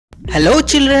Hello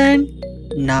children,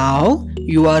 now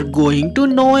you are going to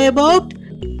know about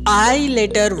I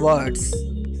letter words.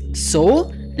 So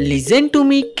listen to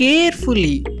me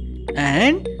carefully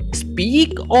and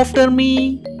speak after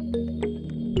me.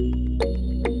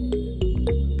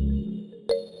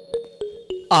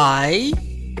 I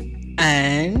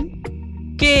N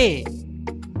K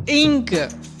ink.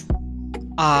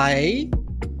 I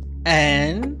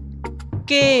N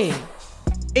K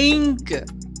ink.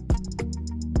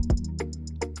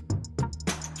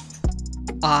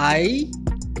 I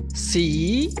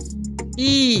C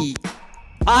E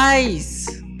ice.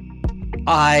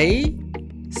 I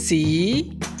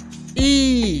C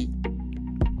E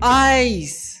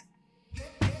ice.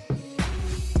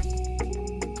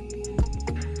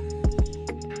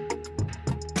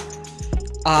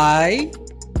 I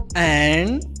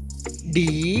N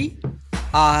D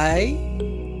I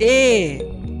A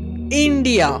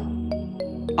India.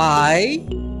 I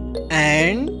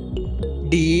N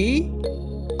D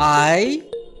I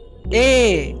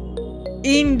A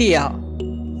India.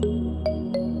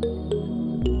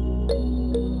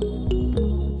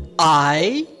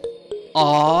 I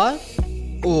R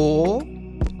O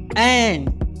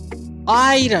N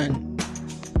iron.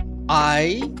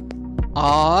 I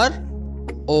R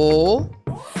O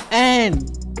N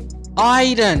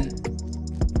iron.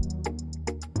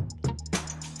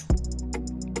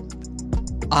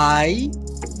 I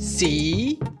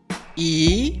C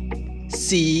E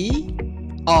C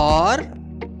R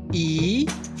E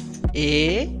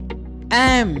A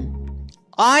M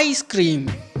ice cream.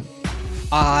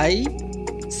 I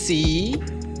C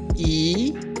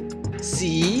E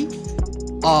C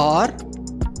R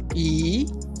E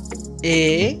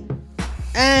A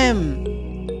M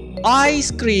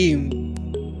ice cream.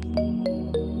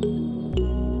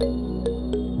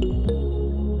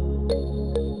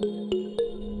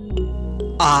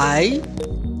 I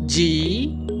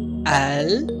G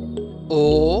L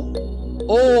O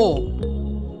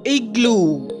O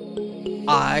Igloo.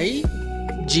 I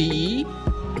G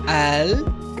L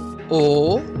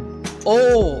O O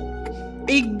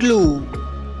Igloo.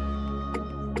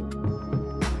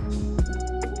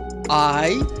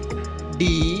 I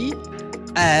D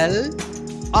L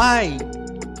I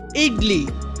Idli.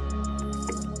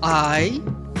 I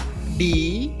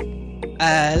D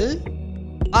L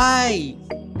I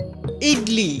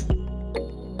Idli.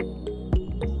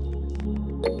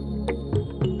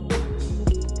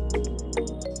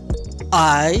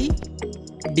 I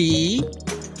D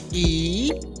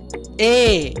E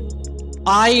A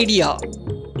idea.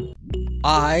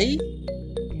 I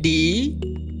D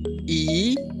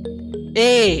E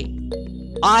A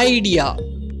idea.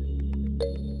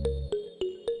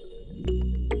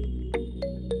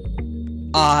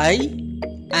 I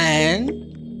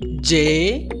N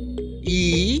J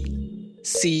E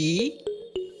C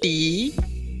T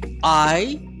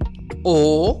I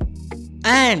O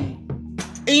N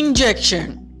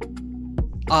injection.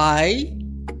 I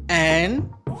N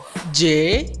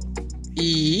J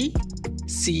E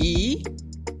C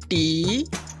T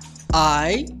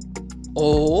I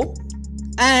O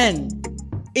N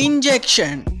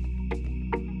injection.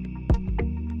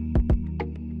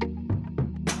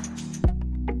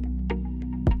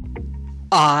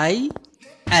 I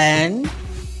N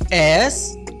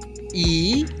S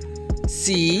E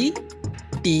C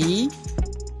T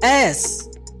S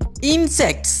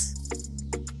insects.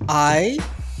 I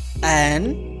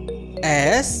N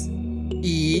S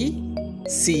E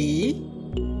C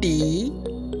T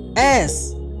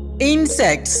S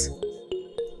insects.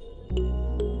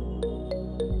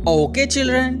 Okay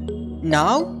children,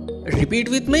 now repeat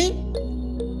with me.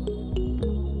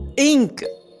 Ink,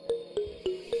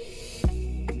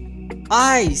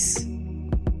 ice,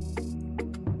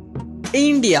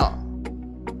 India,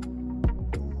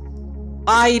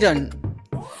 iron,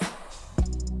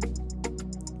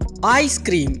 ice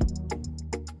cream,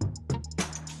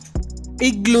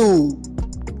 igloo,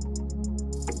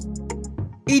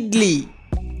 idli,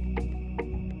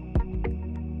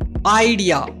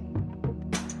 idea,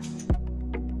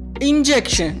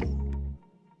 injection,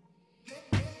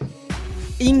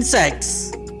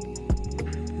 insects,